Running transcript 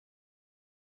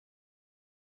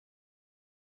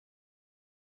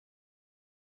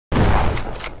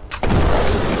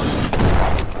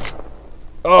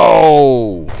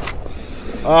Oh!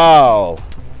 Oh!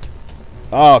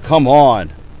 Oh, come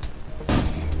on!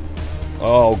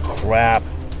 Oh, crap!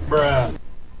 Bruh.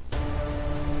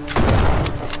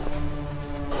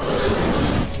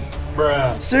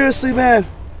 Bruh. Seriously, man?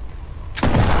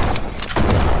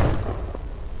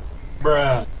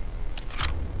 Bruh.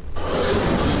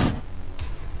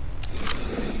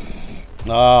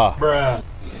 Ah. Bruh.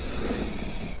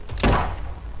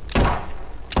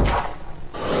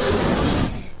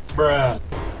 Bruh.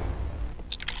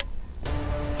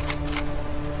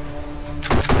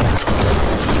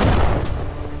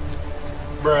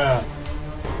 Bruh.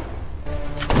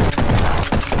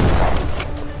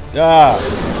 Ah.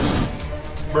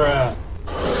 Bruh.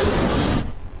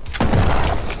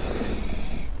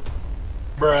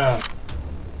 Bruh.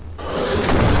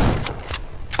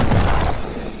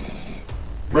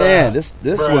 Man, this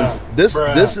one's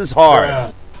this is hard.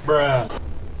 Bruh. Bruh.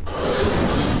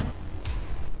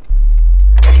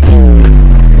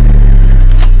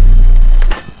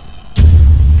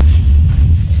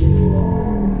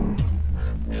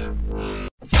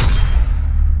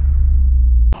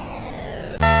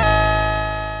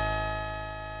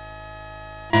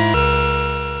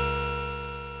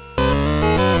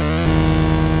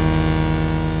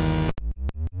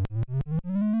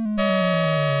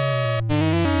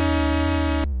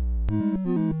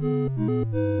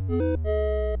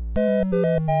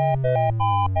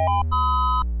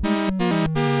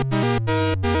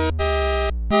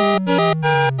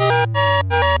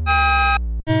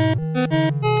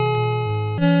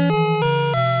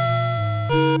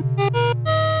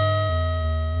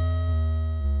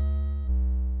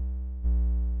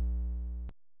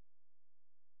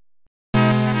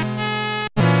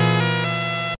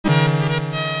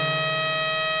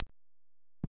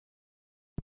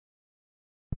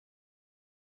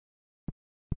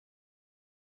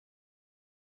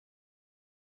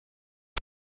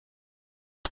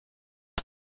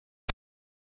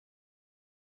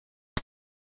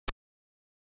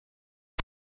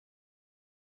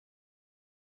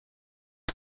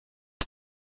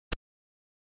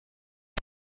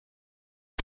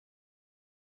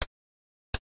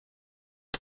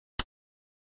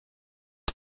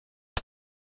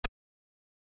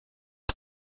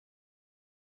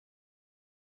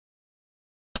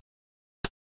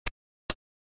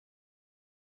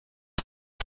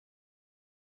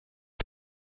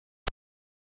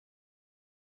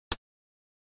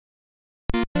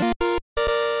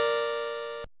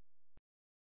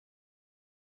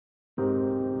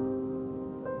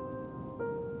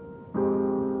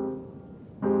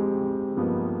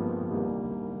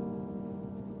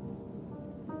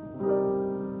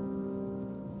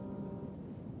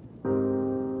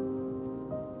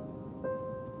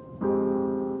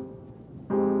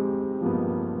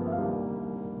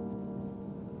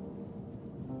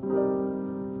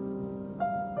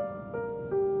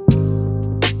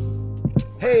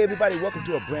 Hey everybody, welcome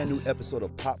to a brand new episode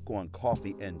of Popcorn,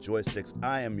 Coffee, and Joysticks.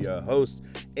 I am your host,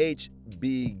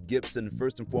 HB Gibson.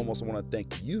 First and foremost, I want to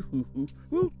thank you,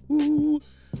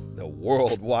 the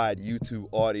worldwide YouTube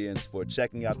audience, for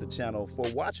checking out the channel, for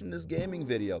watching this gaming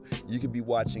video. You could be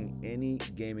watching any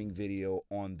gaming video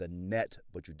on the net,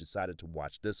 but you decided to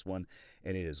watch this one,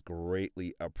 and it is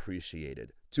greatly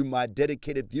appreciated. To my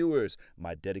dedicated viewers,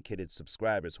 my dedicated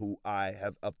subscribers, who I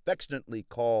have affectionately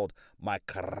called my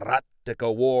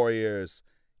Karateka Warriors,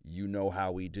 you know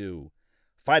how we do.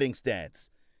 Fighting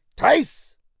stance.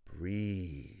 Tice.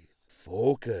 Breathe.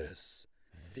 Focus.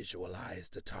 Visualize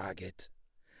the target.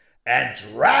 And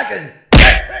dragon.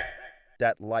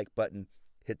 That like button.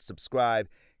 Hit subscribe.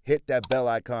 Hit that bell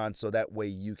icon so that way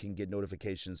you can get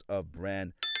notifications of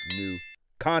brand new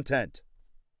content.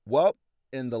 Well,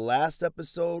 in the last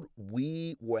episode,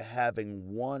 we were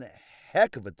having one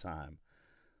heck of a time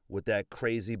with that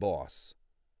crazy boss.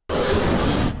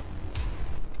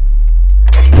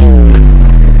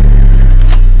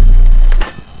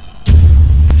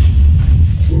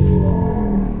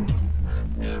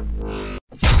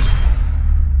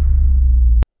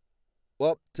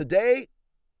 Well, today,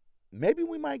 maybe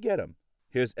we might get him.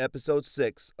 Here's episode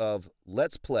 6 of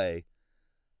Let's Play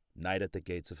Night at the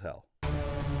Gates of Hell.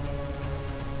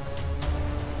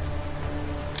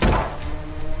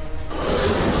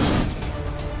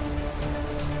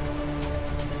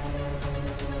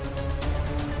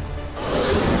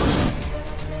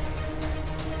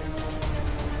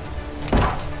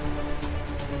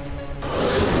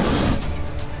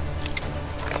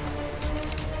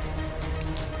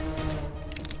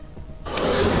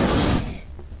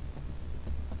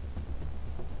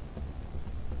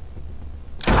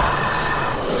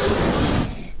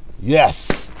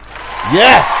 Yes!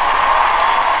 Yes!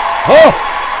 Oh!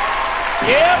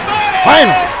 Yeah, buddy!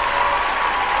 Finally!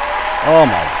 Oh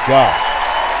my gosh.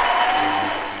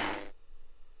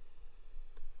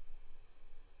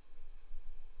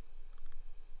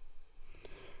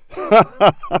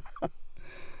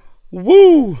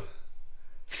 Woo!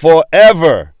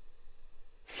 Forever.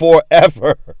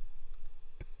 Forever.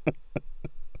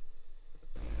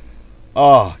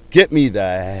 Oh, get me the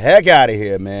heck out of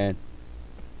here, man.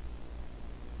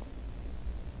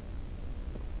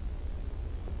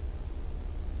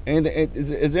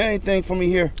 Is there anything for me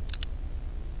here?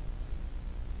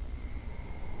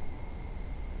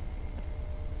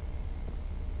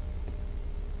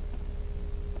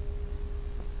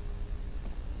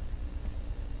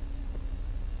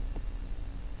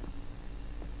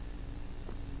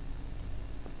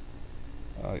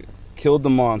 Killed the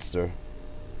monster.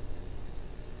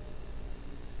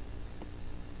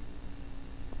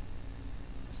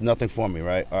 It's nothing for me,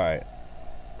 right? All right.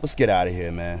 Let's get out of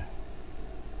here, man.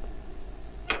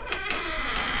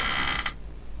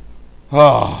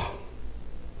 Oh,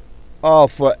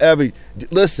 forever.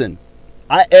 Listen,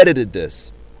 I edited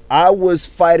this. I was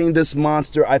fighting this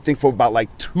monster, I think, for about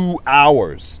like 2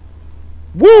 hours.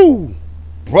 Woo!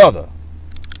 Brother.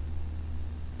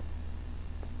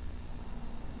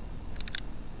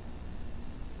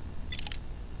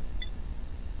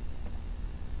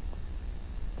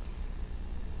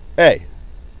 Hey.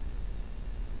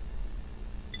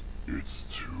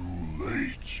 It's too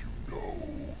late, you know.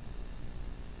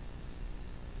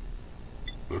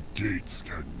 The gates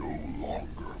can no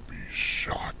longer be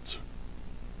shut.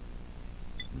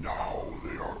 Now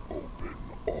they are open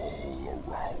all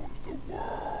around the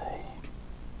world.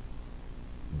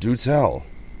 Do tell.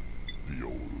 The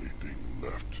only thing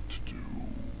left to do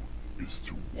is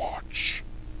to watch.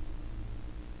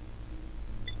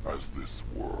 As this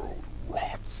world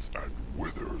rots and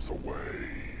withers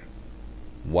away.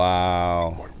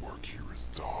 Wow. My work here is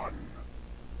done.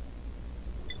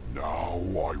 Now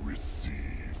I receive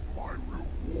my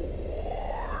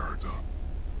reward.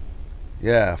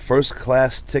 Yeah, first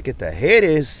class ticket to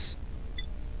Hades.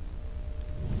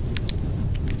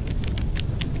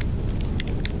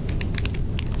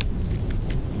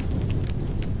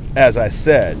 As I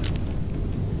said,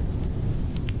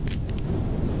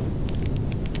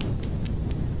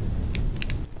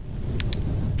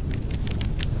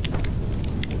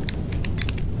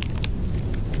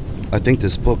 I think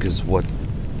this book is what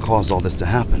caused all this to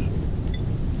happen.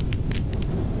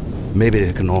 Maybe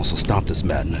it can also stop this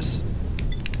madness.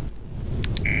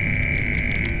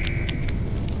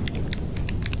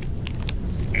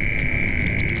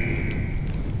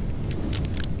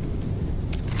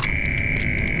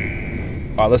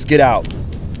 All right, let's get out.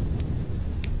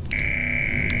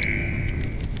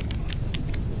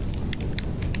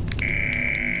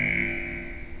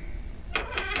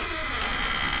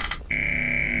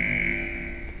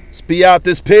 Spee out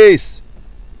this piece.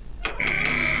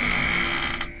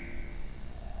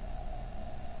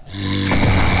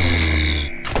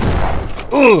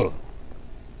 Ugh!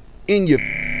 In your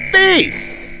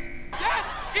face! Yes,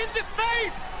 in the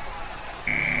face!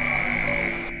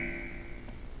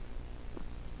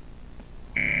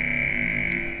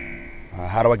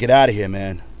 How do I get out of here,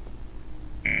 man?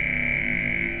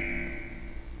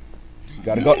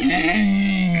 Gotta go.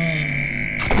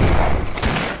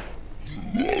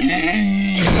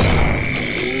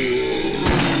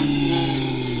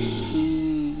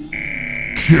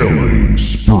 Killing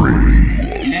spree.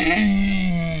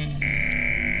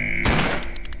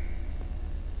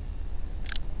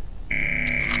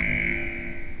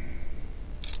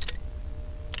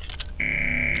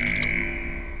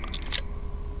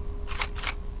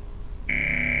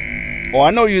 Oh, I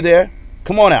know you there.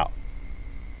 Come on out.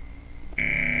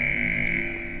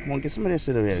 Come on, get some of this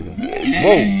shit over here.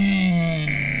 Whoa.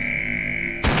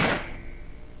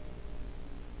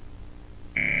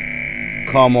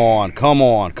 Come on, come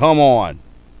on, come on.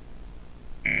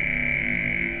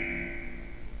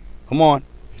 Come on.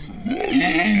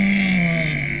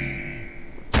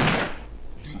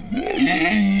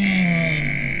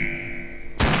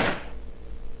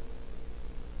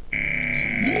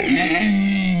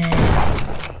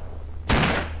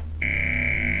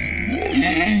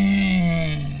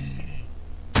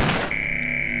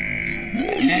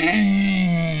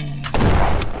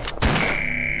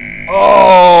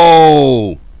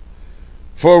 Oh!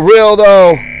 For real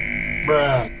though.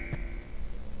 Bruh.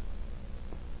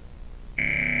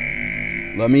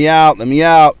 Let me out, let me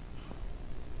out.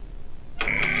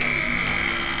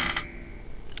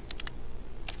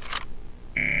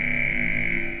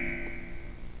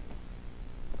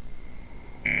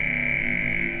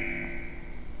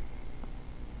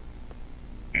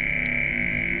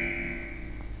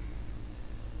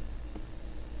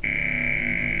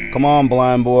 Come on,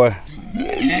 blind boy.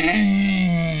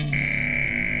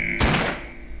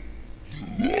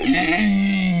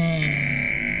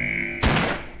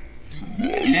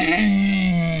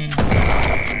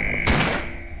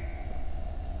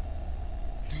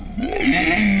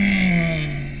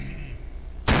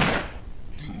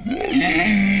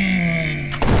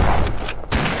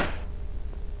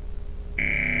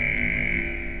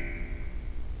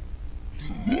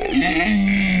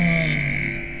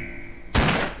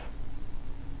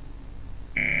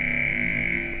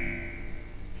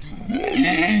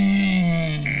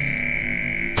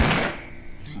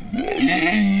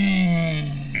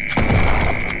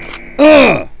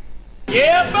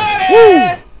 Yeah, buddy!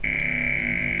 Woo!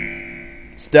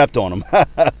 Stepped on him.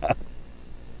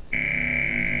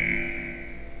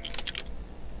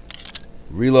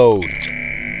 Reload.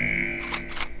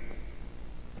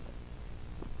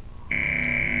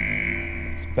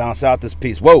 Let's bounce out this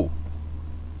piece. Whoa!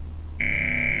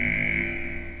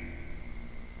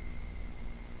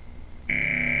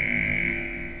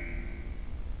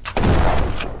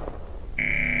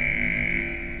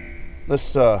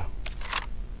 Let's try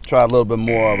a little bit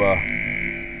more of a,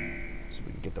 so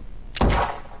we can get the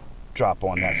drop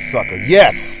on that sucker.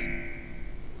 Yes!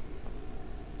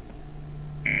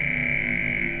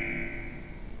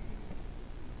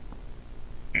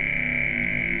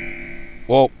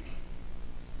 Whoa.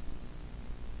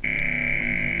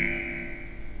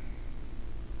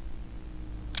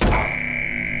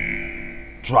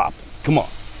 Dropped. Come on.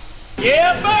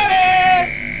 Yeah, buddy!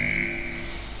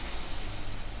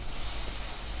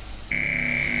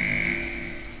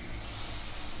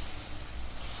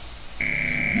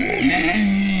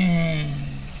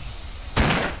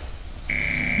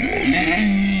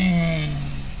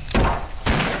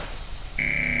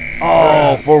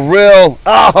 Oh, for real?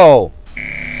 Oh!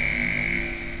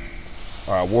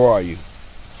 Alright, where are you?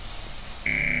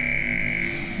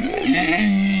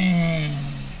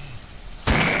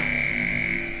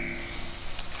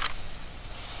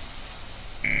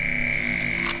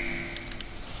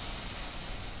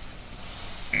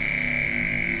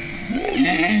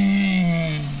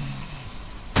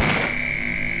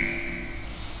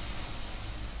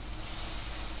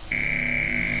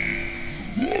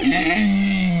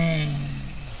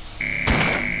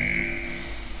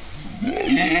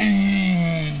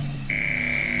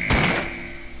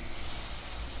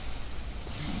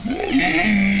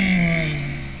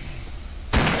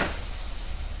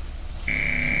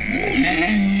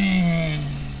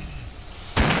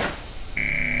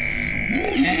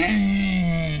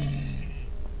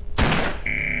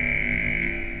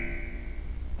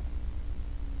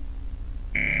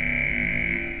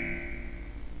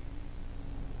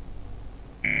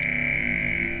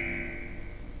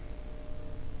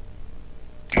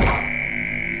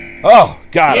 Oh,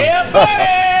 got him. Yeah,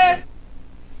 buddy!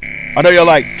 I know you're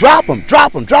like, drop him,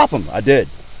 drop him, drop him. I did.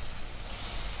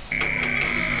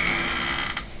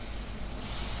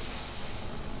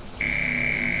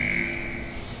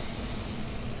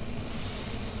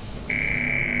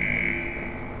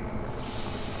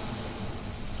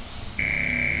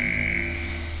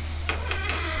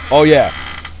 Oh yeah,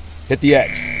 hit the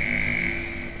X.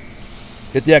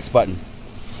 Hit the X button.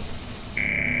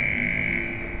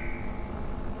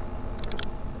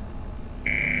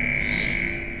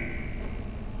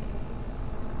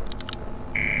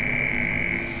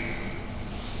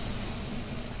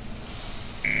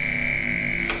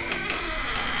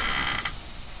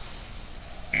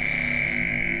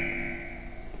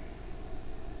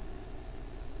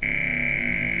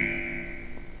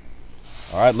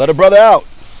 All right, let a brother out.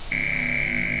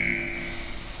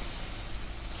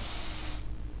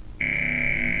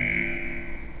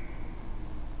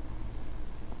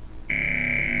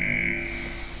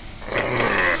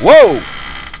 Whoa!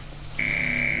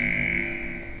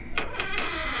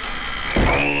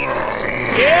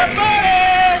 Yeah,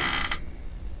 buddy!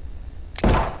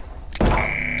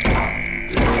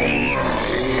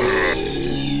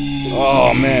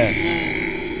 Oh man.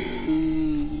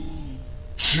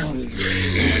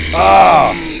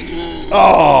 Ah!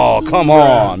 Oh, come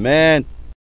on, man.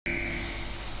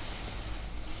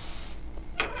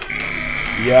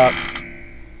 Yep.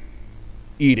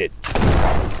 Eat it.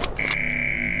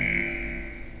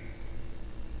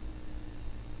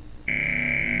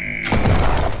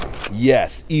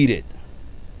 Yes, eat it.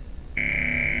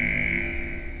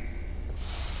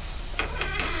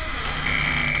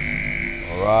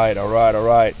 All right, all right, all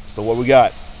right. So what we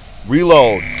got?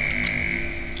 Reload.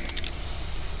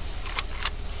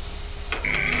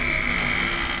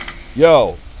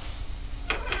 Yo.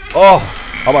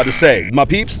 Oh, I'm about to say, my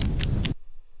peeps.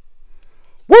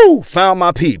 Woo! Woo! Found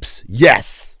my peeps.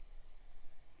 Yes.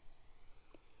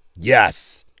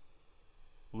 Yes.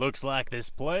 Looks like this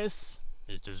place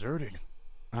is deserted.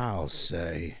 I'll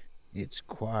say it's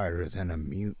quieter than a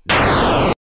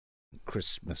mutant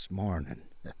Christmas morning.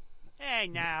 Hey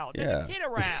now, there's Yeah. a kid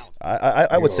around.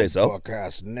 I would say so.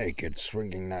 Buck-ass naked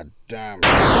swinging that damn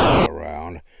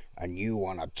around, and you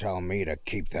want to tell me to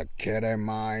keep the kid in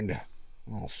mind?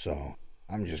 Also,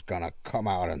 I'm just gonna come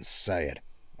out and say it.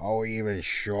 Are we even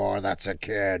sure that's a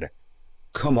kid?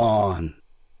 Come on.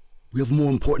 We have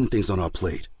more important things on our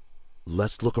plate.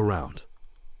 Let's look around.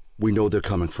 We know they're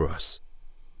coming for us.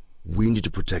 We need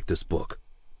to protect this book.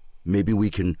 Maybe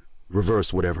we can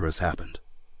reverse whatever has happened.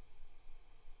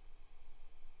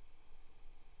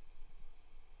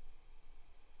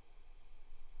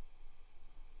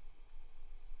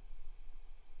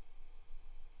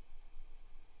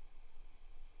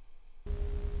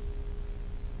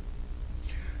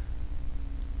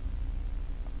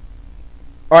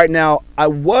 All right, now I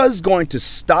was going to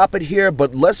stop it here,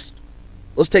 but let's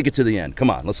take it to the end. Come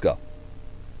on, let's go.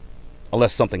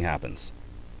 Unless something happens.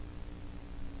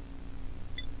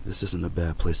 This isn't a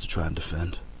bad place to try and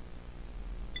defend.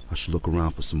 I should look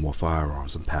around for some more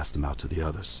firearms and pass them out to the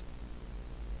others.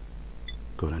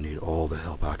 Gonna need all the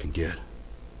help I can get.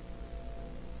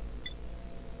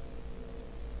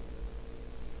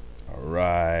 All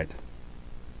right.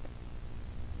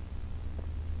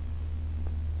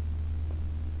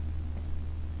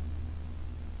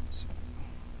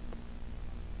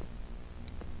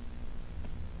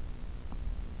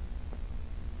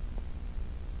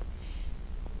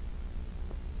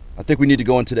 I think we need to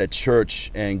go into that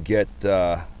church and get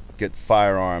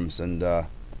firearms and hey,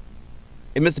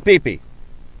 Mr. Peepee.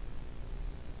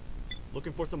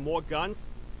 Looking for some more guns?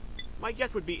 My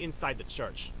guess would be inside the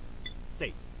church.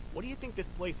 Say, what do you think this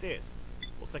place is?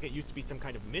 Looks like it used to be some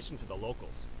kind of mission to the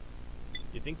locals.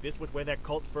 You think this was where that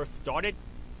cult first started?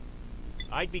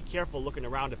 I'd be careful looking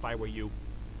around if I were you.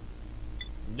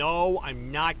 No,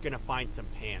 I'm not gonna find some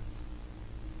pants.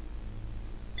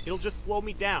 It'll just slow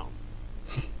me down.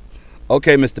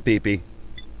 Okay, Mr. Peepee.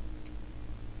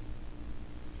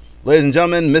 Ladies and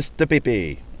gentlemen, Mr.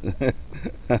 Peepee.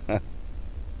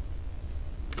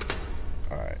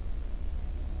 All right.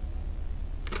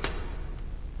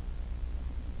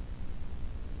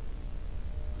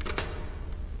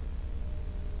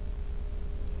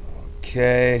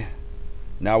 Okay.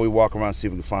 Now we walk around and see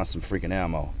if we can find some freaking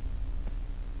ammo.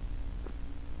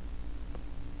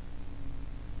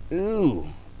 Ooh.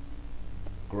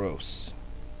 Gross.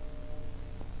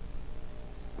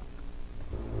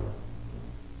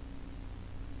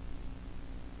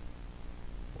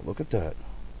 Look at that.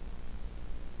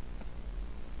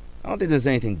 I don't think there's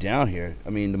anything down here.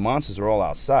 I mean, the monsters are all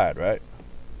outside, right?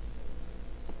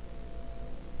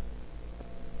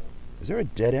 Is there a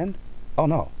dead end? Oh,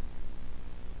 no.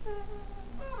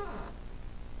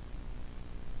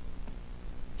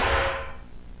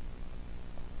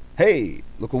 Hey,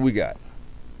 look what we got.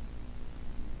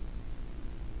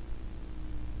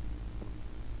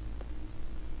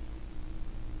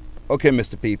 Okay,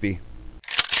 Mr. Peepee.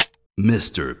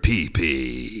 Mr.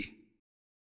 Peepee.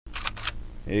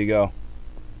 Here you go.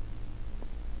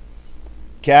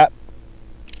 Cap.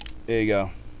 There you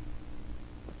go.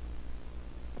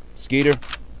 Skeeter.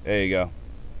 There you go.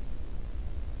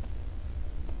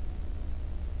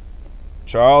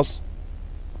 Charles.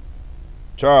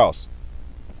 Charles.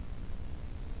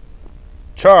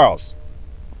 Charles.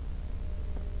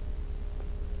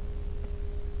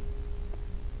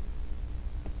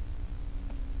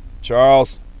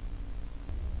 Charles.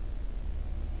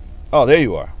 Oh, there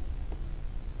you are.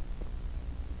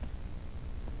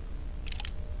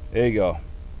 There you go.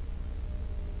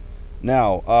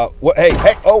 Now, what?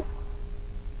 Hey, oh!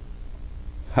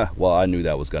 Well, I knew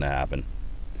that was going to happen.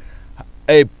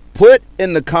 Hey, put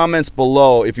in the comments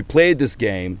below if you played this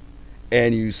game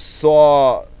and you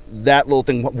saw that little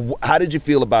thing. How did you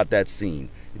feel about that scene?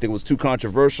 You think it was too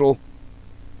controversial?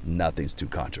 Nothing's too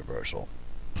controversial.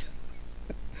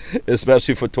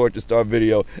 Especially for Torture Star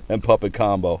Video and Puppet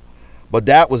Combo. But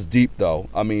that was deep, though.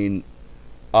 I mean,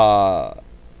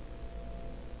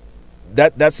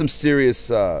 that's some serious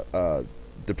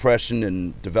depression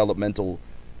and developmental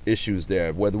issues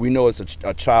there. Whether we know it's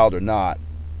a child or not,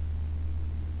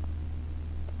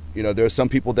 you know, there are some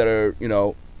people that are, you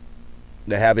know,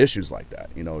 that have issues like that.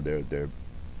 You know,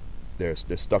 they're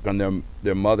stuck on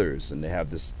their mothers, and they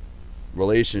have this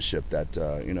relationship that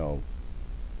you know,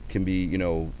 can be, you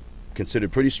know,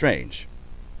 considered pretty strange.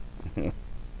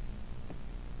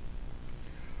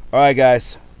 All right,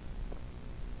 guys.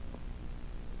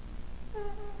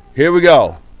 Here we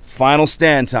go. Final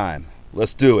stand time.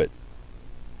 Let's do it.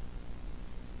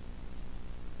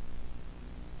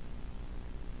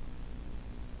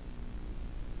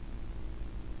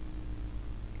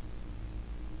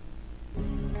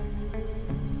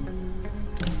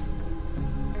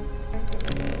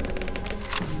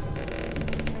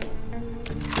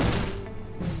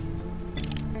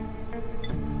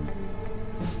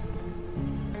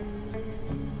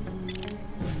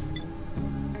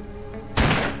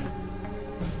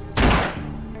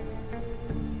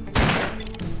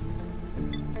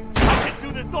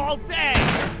 All day.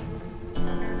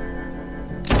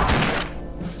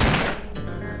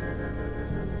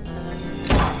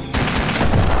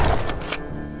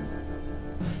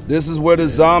 This is where the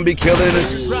zombie killing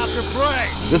is. Drop your brain.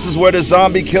 This is where the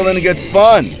zombie killing gets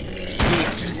fun.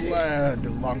 Lad,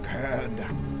 lunkhead.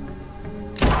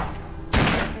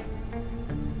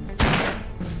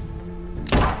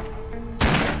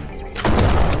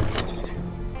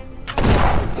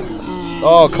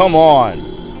 Oh, come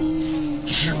on.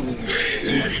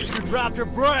 You dropped your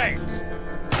brains.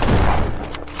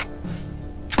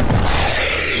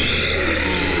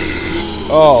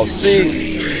 Oh,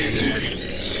 see?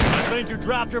 I think you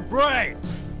dropped your brains.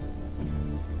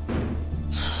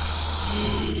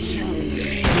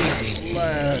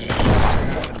 Lad,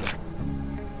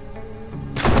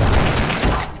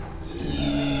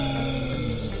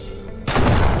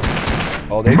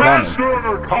 Oh, they coming.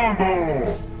 Master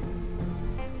combo!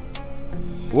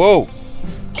 Whoa.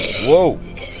 Whoa.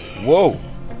 Whoa.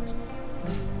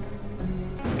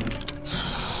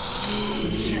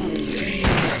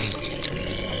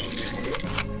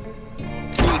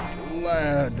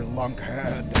 lad,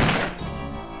 lunkhead.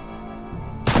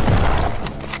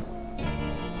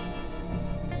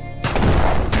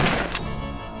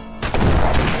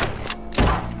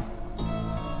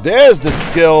 There's the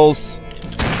skills.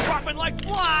 Dropping like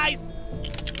flies!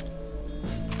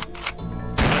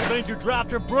 I think you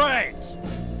dropped your brains.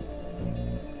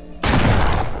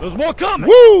 There's more coming.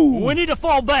 Woo! We need to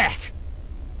fall back.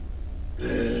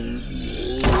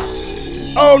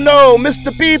 Oh no,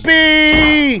 Mr.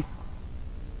 PP!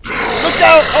 Look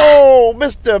out! Oh,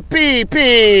 Mr.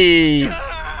 PP!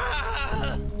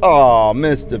 Oh,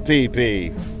 Mr.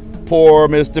 PP. Poor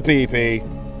Mr. PP.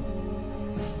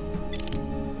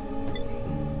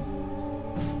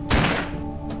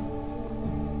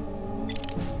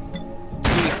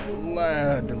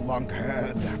 Lad,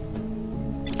 lunkhead.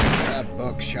 That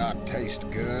buckshot tastes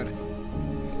good.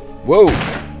 Whoa!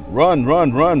 Run,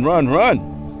 run, run, run,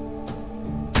 run!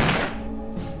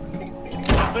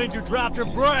 I think you dropped your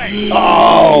brain.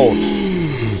 Oh!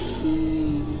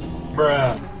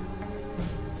 Bruh.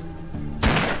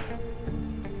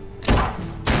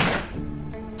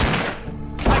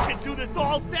 I can do this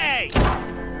all day.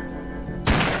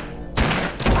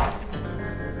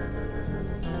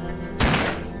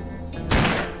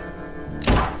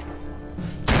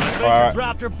 I think you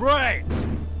dropped your brains.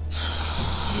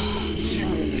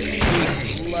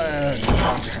 Lad,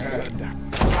 lunkhead.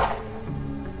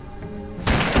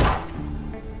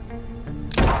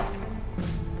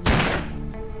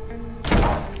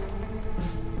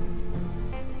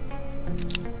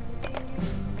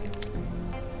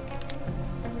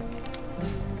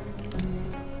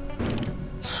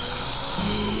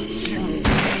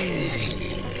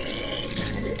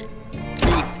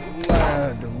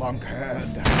 Lad,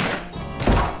 lunkhead.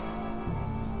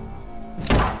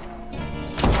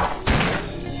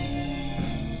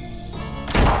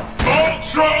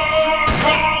 Ultra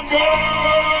combo!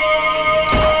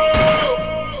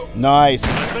 Nice.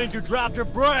 I think you dropped your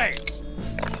brains.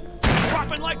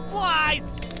 Dropping like flies.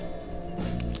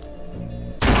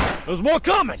 There's more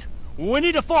coming. We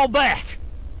need to fall back.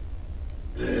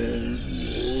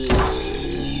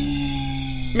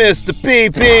 Mr.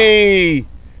 PP!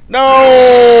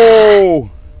 No!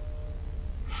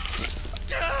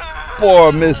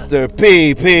 Poor Mr.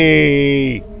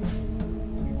 PP!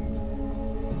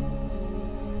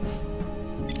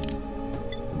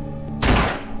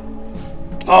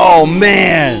 Oh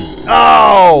man!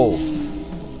 Oh!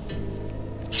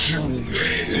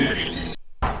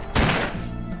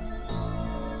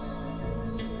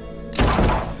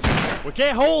 We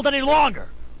can't hold any longer.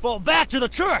 Fall back to the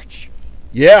church.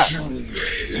 Yeah!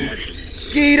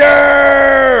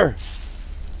 Skeeter!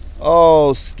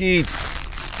 Oh, Skeets.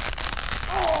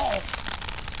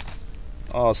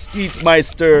 Oh,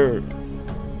 Skeetsmeister.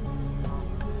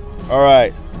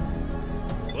 Alright.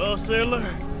 Well, sailor,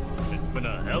 it's been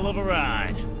a hell of a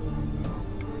ride.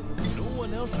 No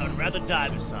one else I'd rather die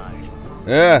beside.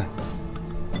 Yeah.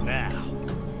 Now,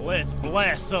 let's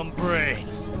blast some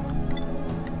brains.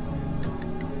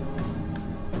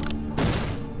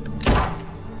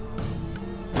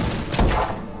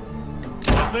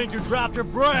 think you dropped your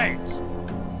brains?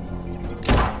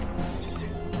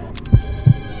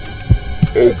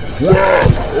 Oh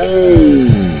crap!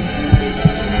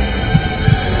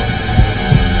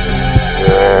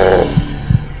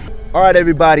 All right,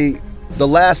 everybody. The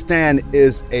Last Stand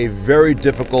is a very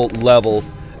difficult level,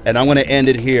 and I'm going to end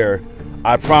it here.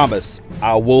 I promise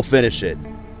I will finish it.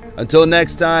 Until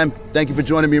next time, thank you for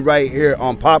joining me right here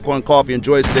on Popcorn, Coffee, and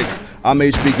Joysticks. I'm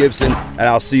HB Gibson, and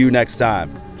I'll see you next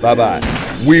time. Bye-bye.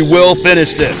 We will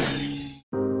finish this.